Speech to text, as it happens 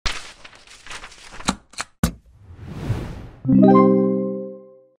Okay,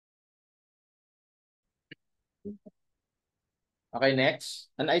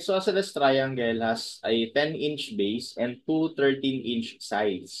 next. An isosceles triangle has a 10-inch base and two 13-inch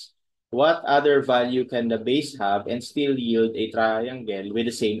sides. What other value can the base have and still yield a triangle with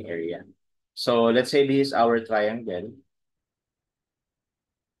the same area? So, let's say this is our triangle.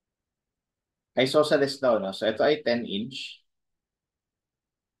 Isosceles daw, no? So, ito ay 10-inch.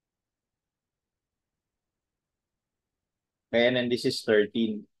 And then this is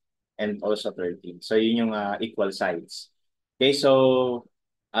 13 and also 13. So, yun yung equal sides. Okay, so,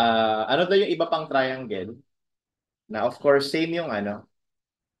 ano daw yung iba pang triangle? Na of course, same yung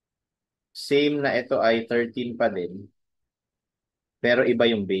same na ito ay 13 pa din. Pero iba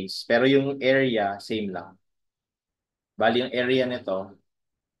yung base. Pero yung area, same lang. Bali yung area nito,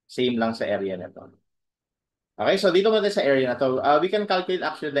 same lang sa area nito. Okay, so dito muna sa area na to. We can calculate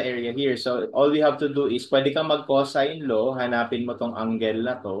actually the area here. So all we have to do is pwede kang mag-cosine law, hanapin mo tong angle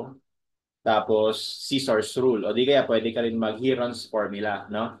na to, tapos scissors rule. O di kaya pwede ka rin mag-Heron's formula,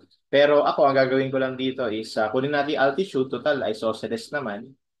 no? Pero ako, ang gagawin ko lang dito is kunin natin altitude, total, isosceles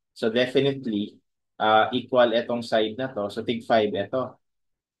naman. So definitely, equal etong side na to. So tig 5 ito.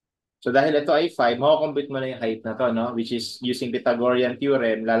 So dahil ito ay 5, makakompute mo na yung height na to, no? Which is using Pythagorean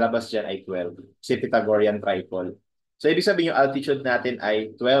theorem, lalabas dyan ay 12. Kasi Pythagorean triple. So ibig sabihin yung altitude natin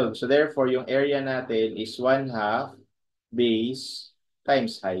ay 12. So therefore, yung area natin is 1/2 base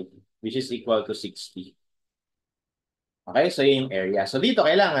times height, which is equal to 60. Okay, so yun yung area. So dito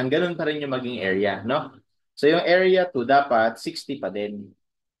kailangan, ganun pa rin yung maging area, no? So yung area 2 dapat 60 pa din.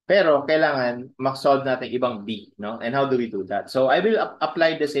 Pero kailangan mag-solve natin ibang B, no? And how do we do that? So I will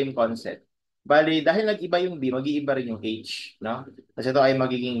apply the same concept. Bali, dahil nag-iba yung B, mag-iiba rin yung H, no? Kasi ito ay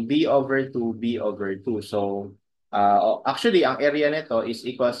magiging B over 2, B over 2. So, actually, ang area nito is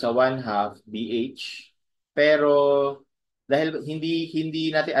equal sa 1/2 BH. Pero, dahil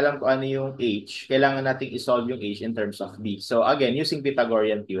hindi natin alam kung ano yung H, kailangan natin isolve yung H in terms of B. So, again, using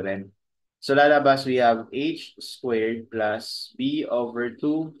Pythagorean theorem. So lalabas, we have h squared plus b over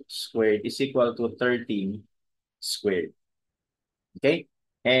 2 squared is equal to 13 squared. Okay?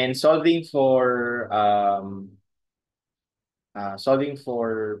 And solving for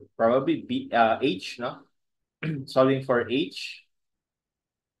probably h, no? Solving for h,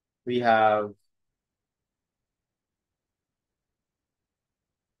 we have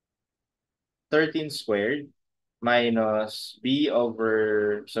 13 squared minus b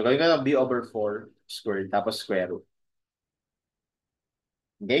over, so gawin ko lang b over 4 squared tapos square root.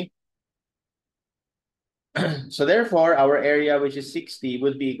 Okay? So therefore, our area which is 60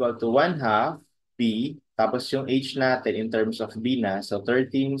 would be equal to 1/2 B, tapos yung H natin in terms of B na, so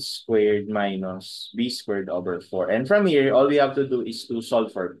 13 squared minus B squared over 4. And from here, all we have to do is to solve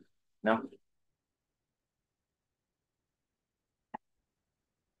for B. No?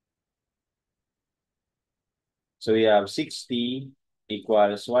 So we have 60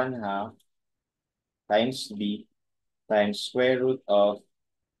 equals 1/2 times B times square root of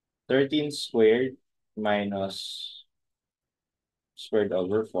 13 squared minus squared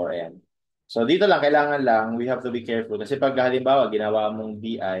over 4n. So dito lang, kailangan lang, we have to be careful. Kasi pag halimbawa, ginawa mong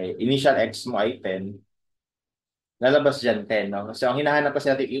B ay, initial x mo ay 10, lalabas dyan 10, no? Kasi ang hinahanap kasi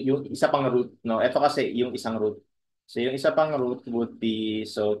natin, yung isa pang root, no? Ito kasi yung isang root. So yung isa pang root would be,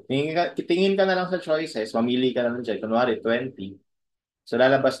 so tingin ka na lang sa choices, mamili ka na lang dyan, kunwari 20. So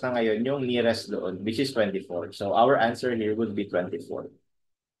lalabas na ngayon yung nearest doon, which is 24. So our answer here would be 24.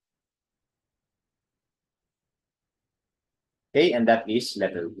 Okay, and that is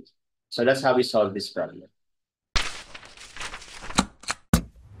letter B. So that's how we solve this problem.